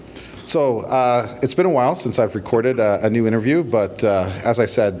It's been a while since I've recorded a new interview, but as I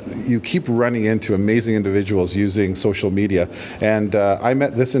said, you keep running into amazing individuals using social media. And I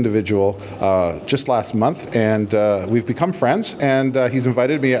met this individual just last month, and we've become friends. And he's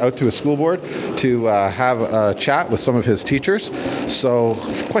invited me out to his school board to have a chat with some of his teachers. So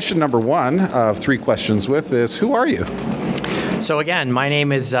question number one of three questions with is, who are you? So again, my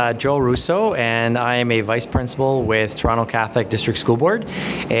name is Joe Russo, and I am a vice principal with Toronto Catholic District School Board,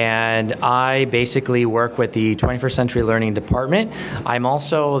 and I basically work with the 21st Century Learning Department. I'm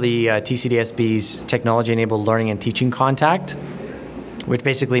also the TCDSB's Technology-Enabled Learning and Teaching Contact, which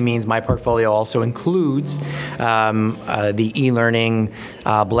basically means my portfolio also includes the e-learning,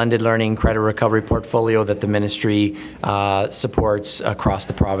 blended learning, credit recovery portfolio that the ministry supports across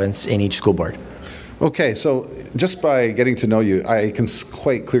the province in each school board. Okay, so just by getting to know you, I can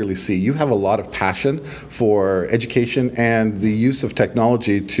quite clearly see you have a lot of passion for education and the use of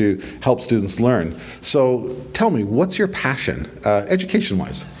technology to help students learn. So tell me, what's your passion,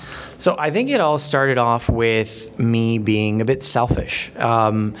 education-wise? So I think it all started off with me being a bit selfish.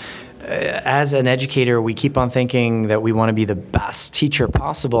 As an educator, we keep on thinking that we want to be the best teacher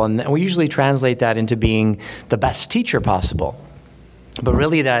possible, and we usually translate that into being the best teacher possible. But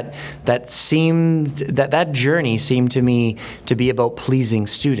really that journey seemed to me to be about pleasing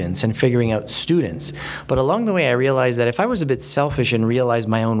students and figuring out students. But along the way, I realized that if I was a bit selfish and realized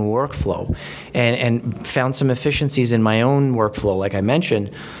my own workflow and found some efficiencies in my own workflow, like I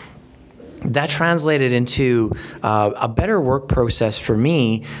mentioned, that translated into a better work process for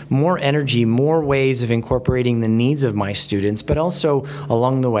me, more energy, more ways of incorporating the needs of my students, but also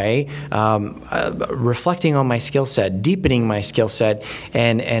along the way, reflecting on my skill set, deepening my skill set,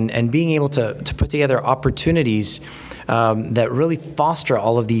 and being able to put together opportunities that really foster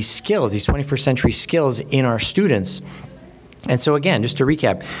all of these skills, these 21st century skills in our students. And so again, just to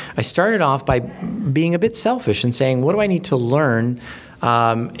recap, I started off by being a bit selfish and saying, what do I need to learn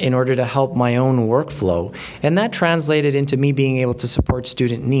in order to help my own workflow? And that translated into me being able to support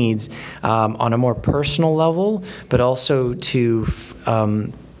student needs on a more personal level, but also to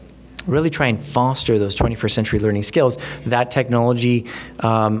really try and foster those 21st century learning skills that technology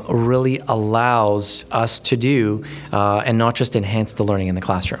really allows us to do, and not just enhance the learning in the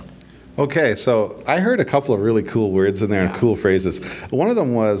classroom. Okay, so I heard a couple of really cool words in there and cool phrases. One of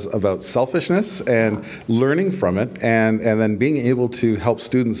them was about selfishness and learning from it, and then being able to help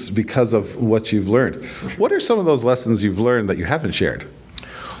students because of what you've learned. What are some of those lessons you've learned that you haven't shared?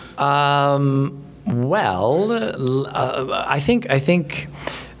 I think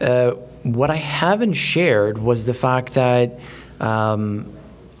what I haven't shared was the fact that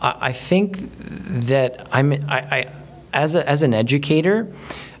I think that as an educator,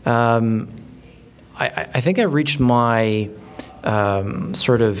 I think I reached my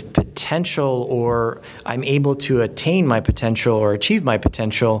sort of potential, or I'm able to attain my potential or achieve my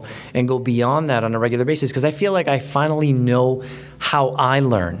potential and go beyond that on a regular basis, because I feel like I finally know how I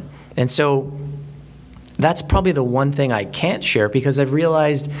learn. And so that's probably the one thing I can't share, because I've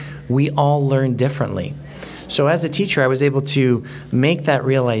realized we all learn differently. So as a teacher, I was able to make that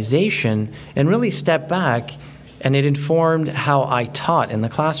realization and really step back, and it informed how I taught in the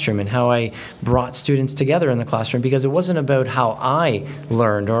classroom and how I brought students together in the classroom, because it wasn't about how I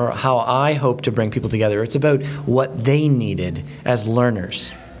learned or how I hoped to bring people together. It's about what they needed as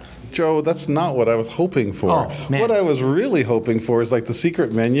learners. Joe, that's not what I was hoping for. Oh, man. What I was really hoping for is like the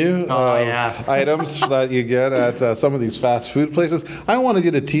secret menu of items that you get at some of these fast food places. I wanted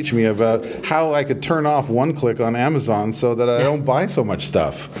you to teach me about how I could turn off one click on Amazon so that I don't buy so much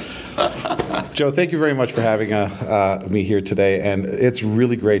stuff. Joe, thank you very much for having me here today, and it's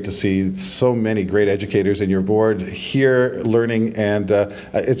really great to see so many great educators in your board here learning, and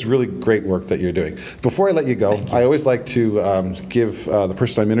it's really great work that you're doing. Before I let you go, I always like to give the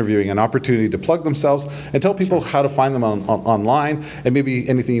person I'm interviewing an opportunity to plug themselves and tell people how to find them online, and maybe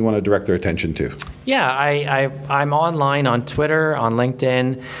anything you want to direct their attention to. Yeah, I'm online on Twitter, on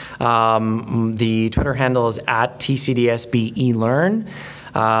LinkedIn. The Twitter handle is @TCDSBElearn.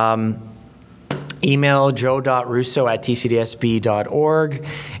 Email joe.russo@tcdsb.org,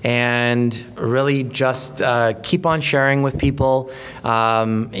 and really just keep on sharing with people.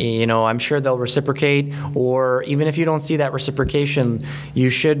 I'm sure they'll reciprocate, or even if you don't see that reciprocation, you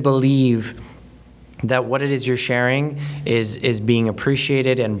should believe that what it is you're sharing is being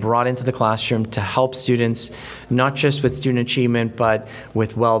appreciated and brought into the classroom to help students, not just with student achievement, but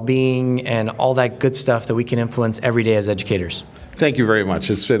with well-being and all that good stuff that we can influence every day as educators. Thank you very much.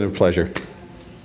 It's been a pleasure.